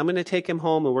 listen, I'm going to take him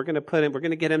home and we're going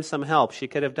to get him some help. She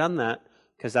could have done that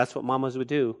because that's what mamas would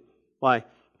do. Why?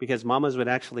 Because mamas would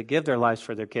actually give their lives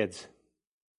for their kids.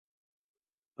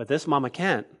 But this mama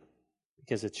can't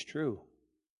because it's true.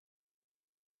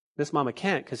 This mama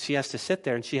can't because she has to sit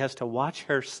there and she has to watch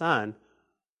her son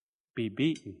be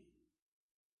beaten.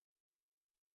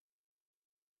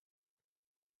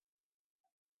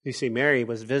 You see, Mary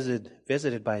was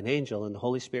visited by an angel, and the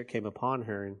Holy Spirit came upon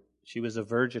her, and she was a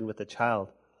virgin with a child,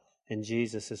 and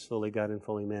Jesus is fully God and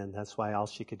fully man. That's why all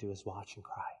she could do is watch and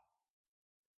cry.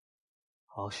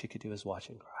 All she could do is watch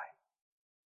and cry.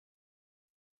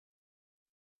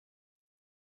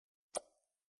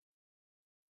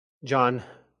 John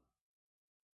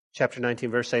chapter 19,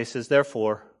 verse 8 says,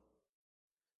 therefore,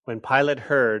 when Pilate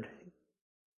heard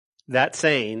that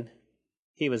saying,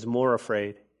 he was more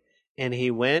afraid. And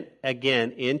he went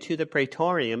again into the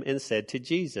praetorium and said to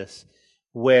Jesus,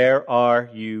 where are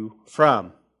you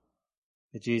from?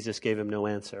 But Jesus gave him no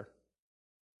answer.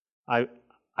 I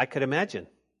could imagine.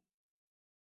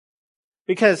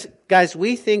 Because, guys,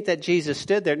 we think that Jesus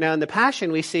stood there. Now, in the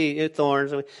Passion, we see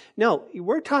thorns. No,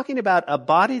 we're talking about a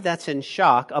body that's in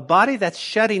shock, a body that's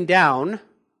shutting down,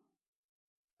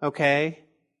 okay?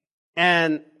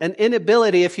 And an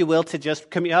inability, if you will, to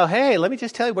just come, oh, hey, let me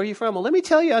just tell you where you're from. Well, let me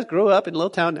tell you, I grew up in a little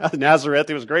town, Nazareth.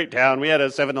 It was a great town. We had a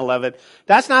 7-Eleven.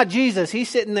 That's not Jesus. He's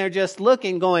sitting there just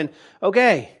looking, going,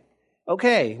 okay,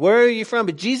 where are you from?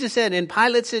 But Jesus said, and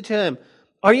Pilate said to him,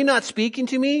 are you not speaking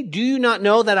to me? Do you not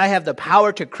know that I have the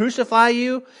power to crucify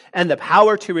you and the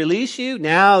power to release you?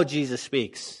 Now Jesus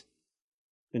speaks.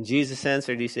 And Jesus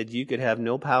answered, he said, you could have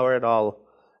no power at all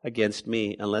against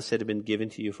me unless it had been given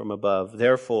to you from above.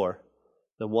 Therefore,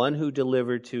 the one who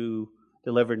delivered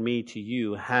me to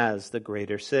you has the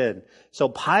greater sin. So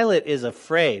Pilate is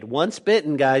afraid. Once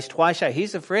bitten, guys, twice shy.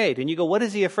 He's afraid. And you go, what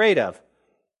is he afraid of?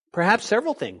 Perhaps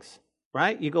several things,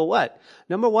 right? You go, what?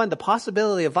 Number 1, the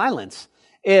possibility of violence.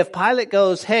 If Pilate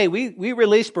goes, hey, we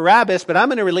released Barabbas, but I'm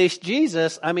going to release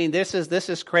Jesus, I mean, this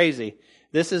is crazy.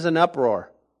 This is an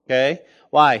uproar. Okay?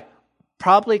 Why?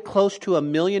 Probably close to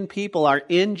 1 million people are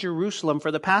in Jerusalem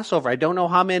for the Passover. I don't know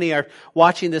how many are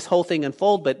watching this whole thing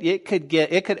unfold, but it could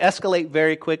escalate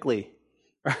very quickly,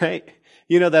 right?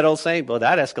 You know that old saying, well,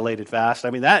 that escalated fast. I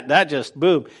mean, that just,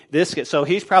 boom. So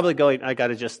he's probably going, I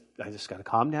just got to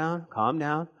calm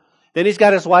down. Then he's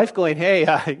got his wife going, hey,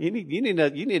 you need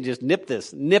to just nip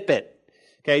it.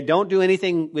 Okay, don't do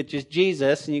anything with just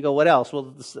Jesus. And you go, what else?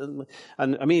 Well,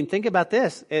 I mean, think about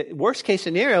this. Worst case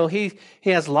scenario, he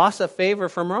has loss of favor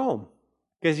from Rome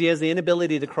because he has the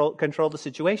inability to control the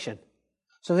situation.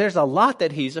 So there's a lot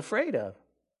that he's afraid of.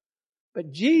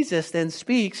 But Jesus then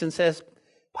speaks and says,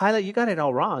 Pilate, you got it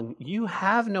all wrong. You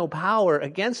have no power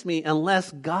against me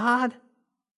unless God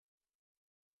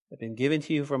had been given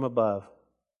to you from above.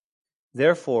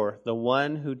 Therefore, the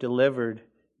one who delivered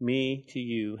me to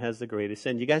you has the greatest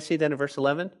sin. You guys see that in verse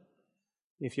 11?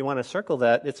 If you want to circle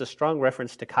that, it's a strong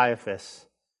reference to Caiaphas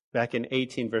back in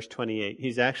 18 verse 28.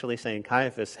 He's actually saying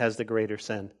Caiaphas has the greater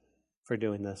sin for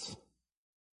doing this.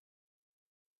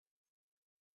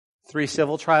 3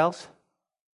 civil trials.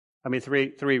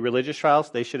 Three religious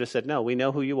trials. They should have said, no, we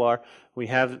know who you are. We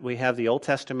have the Old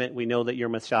Testament. We know that you're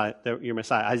Messiah.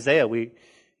 Isaiah,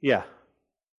 yeah.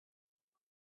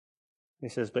 He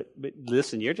says, but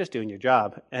listen, you're just doing your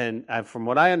job. And from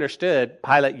what I understood,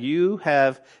 Pilate, you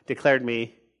have declared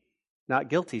me not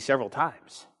guilty several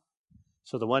times.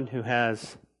 So the one who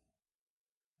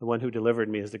delivered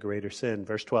me is the greater sin.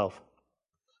 Verse 12.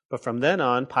 But from then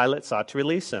on, Pilate sought to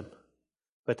release him.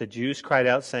 But the Jews cried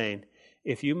out, saying,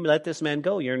 if you let this man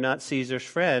go, you're not Caesar's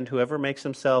friend. Whoever makes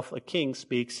himself a king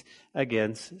speaks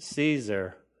against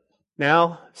Caesar.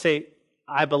 Now,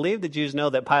 I believe the Jews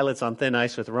know that Pilate's on thin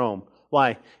ice with Rome.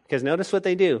 Why? Because notice what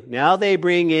they do. Now they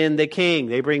bring in the king.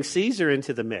 They bring Caesar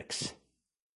into the mix.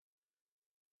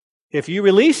 If you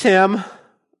release him,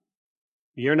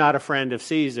 you're not a friend of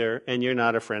Caesar and you're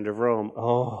not a friend of Rome.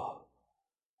 Oh.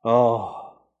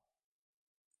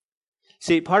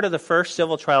 See, part of the first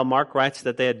civil trial, Mark writes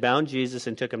that they had bound Jesus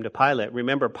and took him to Pilate.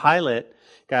 Remember, Pilate,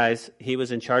 guys, he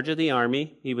was in charge of the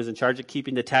army. He was in charge of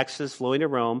keeping the taxes flowing to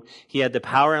Rome. He had the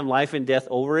power of life and death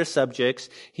over his subjects.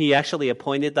 He actually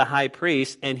appointed the high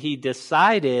priest, and he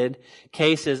decided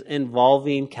cases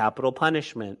involving capital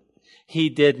punishment. He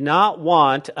did not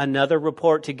want another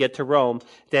report to get to Rome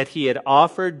that he had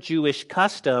offended Jewish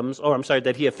customs, or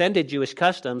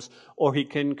he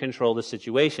couldn't control the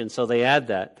situation. So they add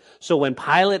that. So when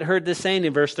Pilate heard this saying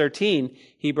in verse 13,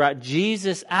 he brought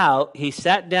Jesus out. He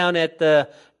sat down at the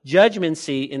judgment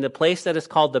seat in the place that is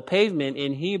called the pavement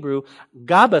in Hebrew,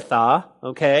 Gabbatha,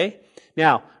 okay?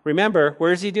 Now, remember,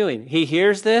 where is he doing? He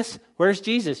hears this. Where's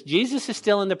Jesus? Jesus is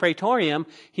still in the praetorium.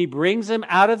 He brings him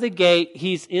out of the gate.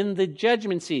 He's in the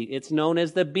judgment seat. It's known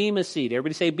as the Bema seat.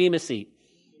 Everybody say Bema seat.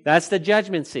 That's the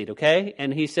judgment seat, okay?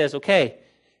 And he says, okay,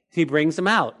 he brings him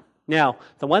out. Now,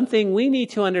 the one thing we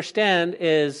need to understand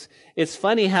is it's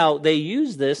funny how they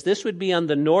use this. This would be on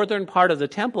the northern part of the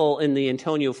temple in the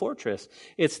Antonia fortress.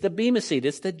 It's the Bema seat.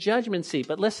 It's the judgment seat.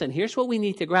 But listen, here's what we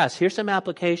need to grasp. Here's some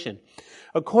application.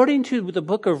 According to the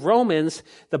book of Romans,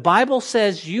 the Bible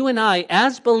says you and I,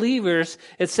 as believers,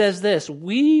 it says this,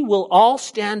 we will all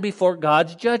stand before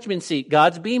God's judgment seat,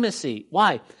 God's Bema seat.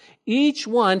 Why? Each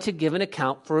one to give an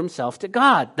account for himself to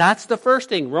God. That's the first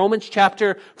thing. Romans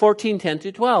chapter 14, 10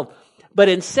 to 12. But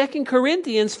in 2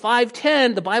 Corinthians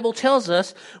 5:10, the Bible tells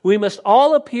us we must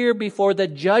all appear before the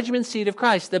judgment seat of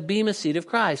Christ, the Bema seat of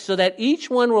Christ, so that each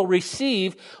one will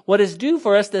receive what is due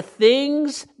for us, the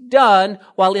things done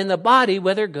while in the body,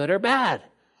 whether good or bad.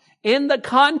 In the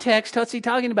context, what's he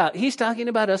talking about? He's talking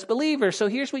about us believers. So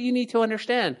here's what you need to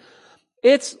understand.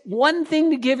 It's one thing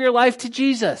to give your life to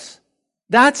Jesus.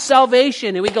 That's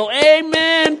salvation. And we go,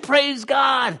 amen, praise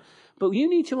God. But you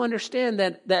need to understand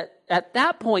that at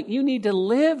that point, you need to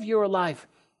live your life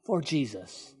for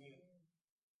Jesus.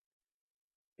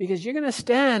 Because you're going to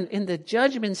stand in the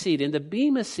judgment seat, in the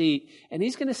Bema seat, and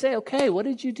he's going to say, okay, what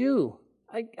did you do?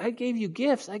 I gave you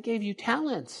gifts. I gave you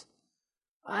talents.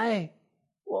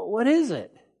 What is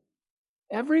it?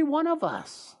 Every one of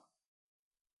us.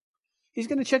 He's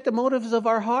going to check the motives of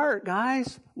our heart,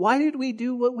 guys. Why did we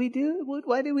do what we do?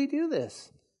 Why did we do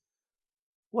this?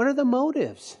 What are the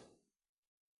motives?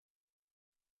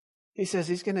 He says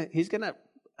he's gonna,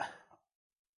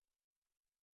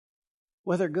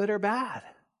 whether good or bad.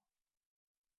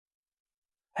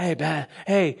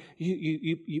 Hey,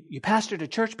 you pastored a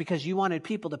church because you wanted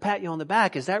people to pat you on the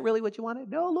back. Is that really what you wanted?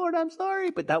 No, Lord, I'm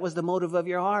sorry. But that was the motive of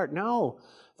your heart. No,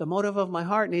 the motive of my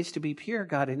heart needs to be pure,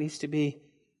 God. It needs to be,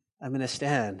 I'm going to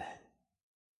stand.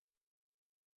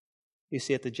 You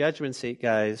see, at the judgment seat,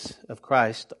 guys, of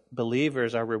Christ,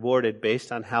 believers are rewarded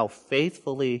based on how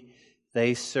faithfully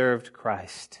they served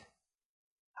Christ.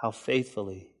 How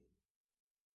faithfully.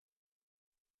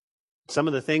 Some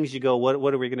of the things you go,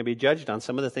 what are we going to be judged on?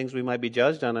 Some of the things we might be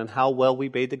judged on how well we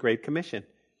obeyed the Great Commission.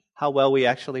 How well we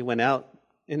actually went out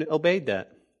and obeyed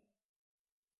that.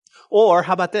 Or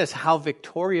how about this? How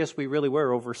victorious we really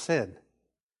were over sin.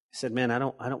 He said, man, I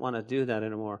don't want to do that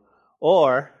anymore.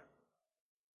 Or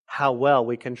how well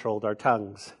we controlled our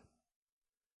tongues.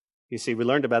 You see, we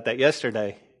learned about that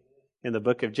yesterday in the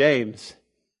book of James.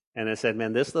 And it said,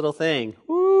 man, this little thing,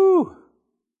 woo!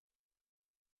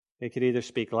 It could either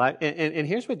speak life. And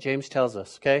here's what James tells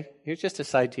us, okay? Here's just a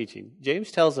side teaching.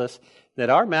 James tells us that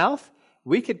our mouth,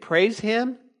 we could praise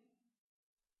Him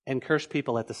and curse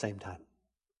people at the same time.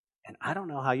 And I don't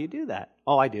know how you do that.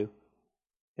 Oh, I do.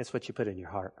 It's what you put in your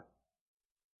heart.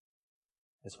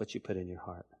 It's what you put in your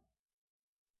heart.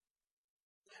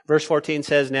 Verse 14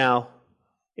 says, now,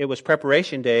 it was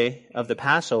preparation day of the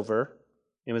Passover.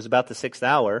 It was about the 6th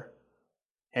hour.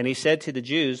 And he said to the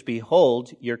Jews,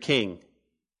 behold your king.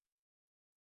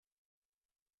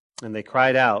 And they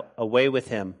cried out, away with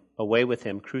him,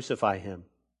 crucify him.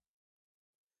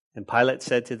 And Pilate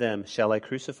said to them, shall I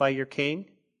crucify your king?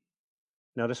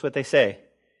 Notice what they say.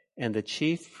 And the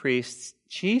chief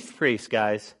priests,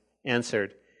 guys,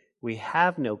 answered, we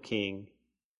have no king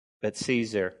but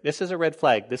Caesar. This is a red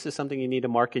flag. This is something you need to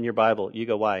mark in your Bible. You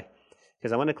go, why?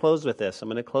 Because I want to close with this.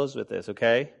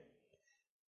 Okay?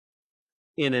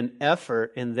 In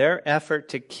their effort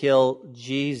to kill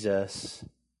Jesus,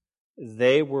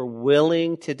 they were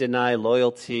willing to deny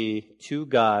loyalty to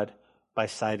God by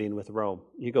siding with Rome.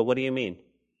 You go, what do you mean?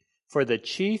 For the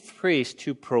chief priest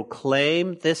to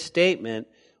proclaim this statement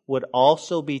would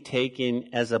also be taken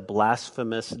as a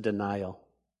blasphemous denial.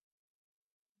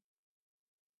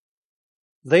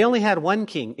 They only had one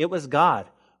king. It was God.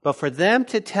 But for them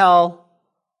to tell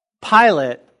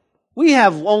Pilate, we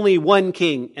have only one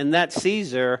king, and that's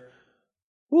Caesar,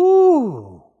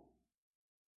 woo!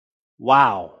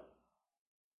 Wow.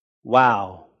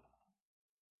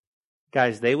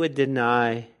 Guys, they would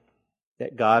deny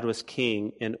that God was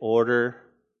king in order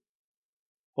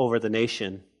over the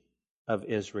nation of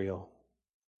Israel.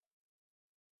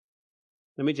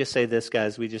 Let me just say this,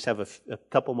 guys. We just have a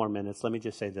couple more minutes. Let me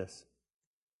just say this.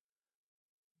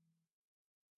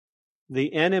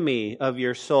 The enemy of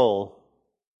your soul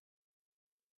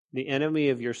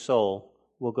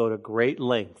will go to great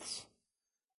lengths.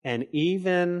 And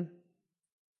even,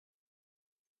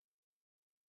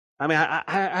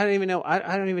 I don't even know.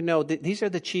 I don't even know. These are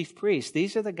the chief priests.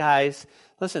 These are the guys,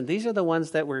 listen, these are the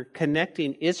ones that were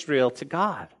connecting Israel to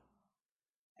God.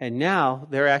 And now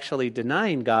they're actually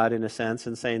denying God in a sense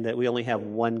and saying that we only have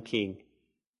one king,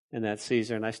 and that's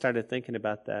Caesar. And I started thinking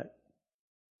about that.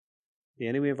 The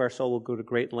enemy of our soul will go to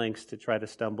great lengths to try to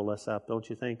stumble us up, don't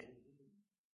you think?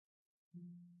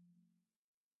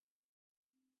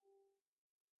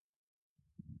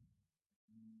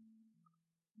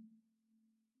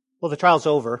 Well, the trial's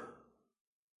over.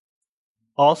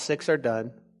 All 6 are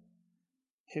done.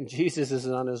 And Jesus is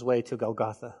on his way to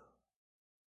Golgotha.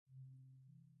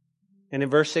 And in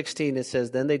verse 16 it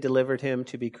says, then they delivered him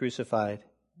to be crucified,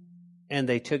 and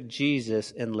they took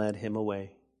Jesus and led him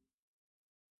away.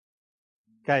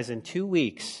 Guys, in 2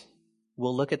 weeks,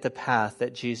 we'll look at the path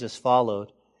that Jesus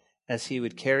followed as he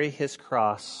would carry his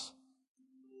cross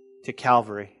to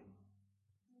Calvary.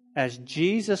 As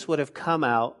Jesus would have come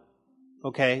out,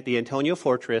 the Antonia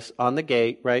Fortress on the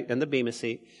gate, right, and the Bema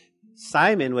seat,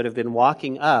 Simon would have been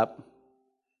walking up,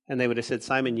 and they would have said,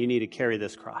 Simon, you need to carry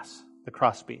this cross, the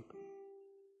crossbeam.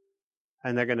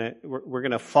 And we're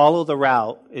gonna follow the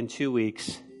route in 2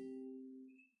 weeks,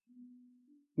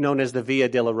 known as the Via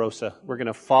Dolorosa. We're going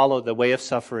to follow the way of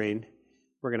suffering.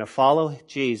 We're going to follow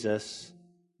Jesus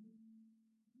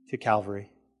to Calvary.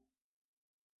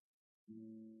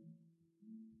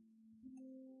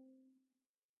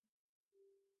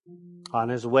 On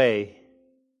his way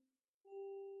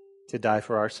to die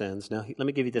for our sins. Now, let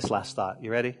me give you this last thought.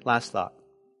 You ready? Last thought.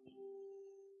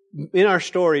 In our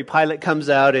story, Pilate comes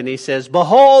out and he says,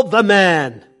 behold the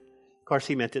man. Of course,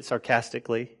 he meant it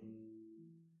sarcastically.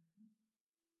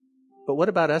 But what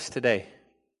about us today?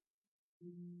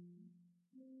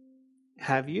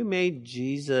 Have you made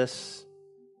Jesus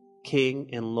King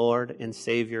and Lord and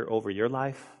Savior over your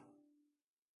life?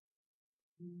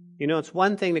 You know, it's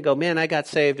one thing to go, man, I got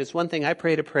saved. It's one thing, I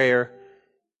prayed a prayer.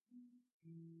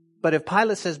 But if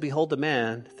Pilate says, behold the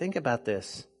man, think about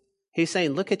this. He's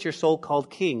saying, look at your so-called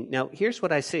king. Now, here's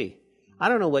what I see. I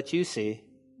don't know what you see.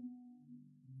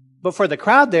 But for the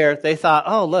crowd there, they thought,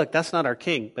 oh, look, that's not our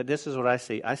king. But this is what I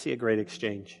see. I see a great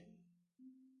exchange.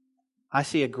 I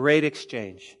see a great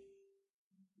exchange.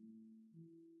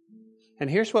 And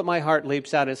here's what my heart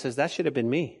leaps out. It says, that should have been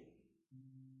me.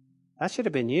 That should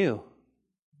have been you.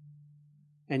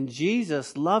 And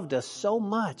Jesus loved us so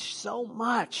much, so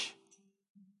much.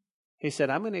 He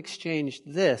said, I'm going to exchange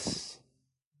this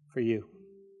for you.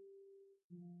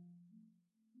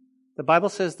 The Bible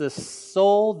says the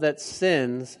soul that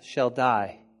sins shall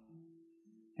die.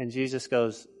 And Jesus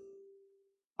goes,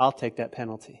 I'll take that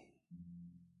penalty.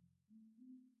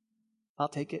 I'll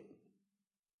take it.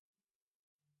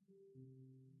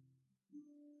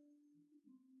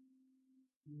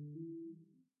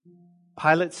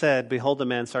 Pilate said, behold the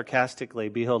man sarcastically,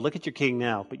 behold, look at your king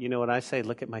now. But you know what I say?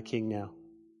 Look at my king now.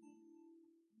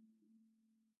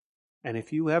 And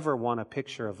if you ever want a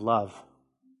picture of love,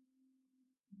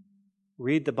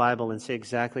 read the Bible and see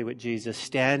exactly what Jesus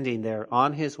standing there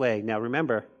on his way. Now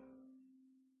remember,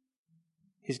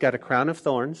 he's got a crown of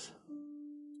thorns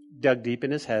dug deep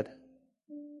in his head.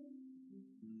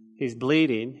 He's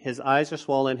bleeding. His eyes are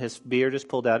swollen. His beard is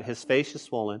pulled out. His face is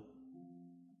swollen.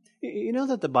 You know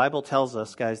that the Bible tells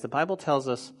us, guys, the Bible tells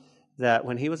us that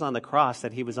when he was on the cross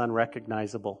that he was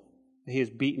unrecognizable. He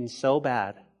was beaten so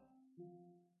bad.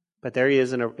 But there he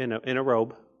is in a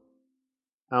robe.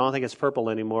 I don't think it's purple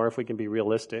anymore if we can be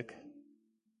realistic.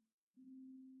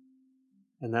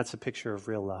 And that's a picture of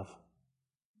real love.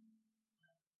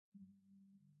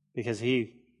 Because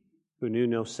he who knew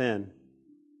no sin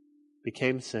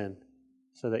became sin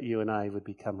so that you and I would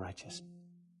become righteous.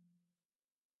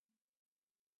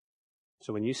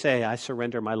 So when you say, I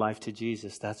surrender my life to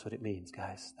Jesus, that's what it means,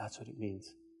 guys. That's what it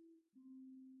means.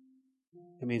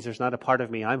 It means there's not a part of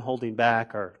me I'm holding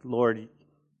back or, Lord,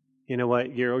 you know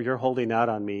what, you're holding out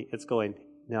on me. It's going,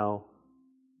 no.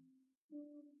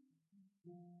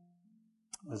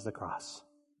 It was the cross.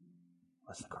 It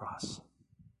was the cross.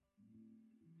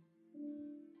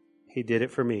 He did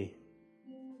it for me.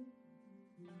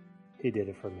 He did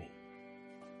it for me.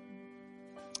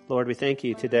 Lord, we thank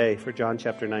you today for John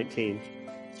chapter 19.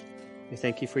 We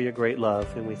thank you for your great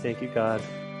love, and we thank you, God.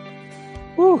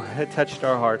 Woo, it touched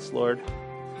our hearts, Lord.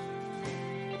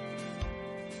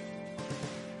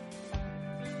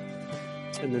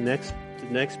 And the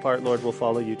next part, Lord, will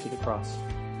follow you to the cross.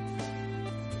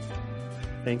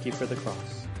 Thank you for the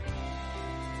cross.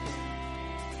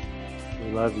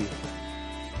 We love you.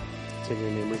 It's in your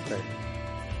name we pray.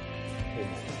 Amen.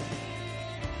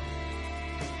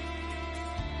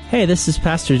 Hey, this is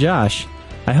Pastor Josh.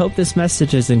 I hope this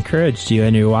message has encouraged you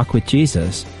in your walk with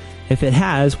Jesus. If it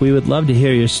has, we would love to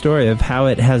hear your story of how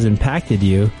it has impacted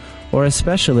you, or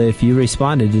especially if you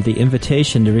responded to the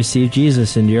invitation to receive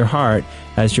Jesus into your heart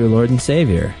as your Lord and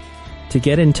Savior. To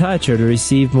get in touch or to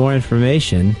receive more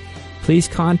information, please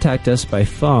contact us by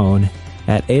phone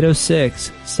at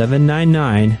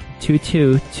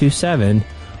 806-799-2227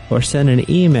 or send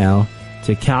an email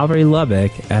to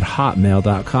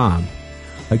calvarylubbock@hotmail.com.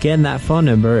 Again, that phone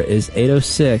number is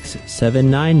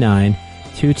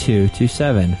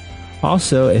 806-799-2227.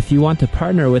 Also, if you want to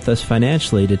partner with us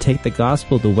financially to take the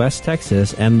gospel to West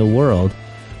Texas and the world,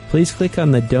 please click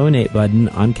on the donate button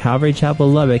on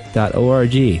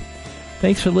calvarychapellubbock.org.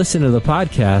 Thanks for listening to the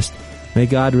podcast. May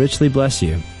God richly bless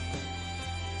you.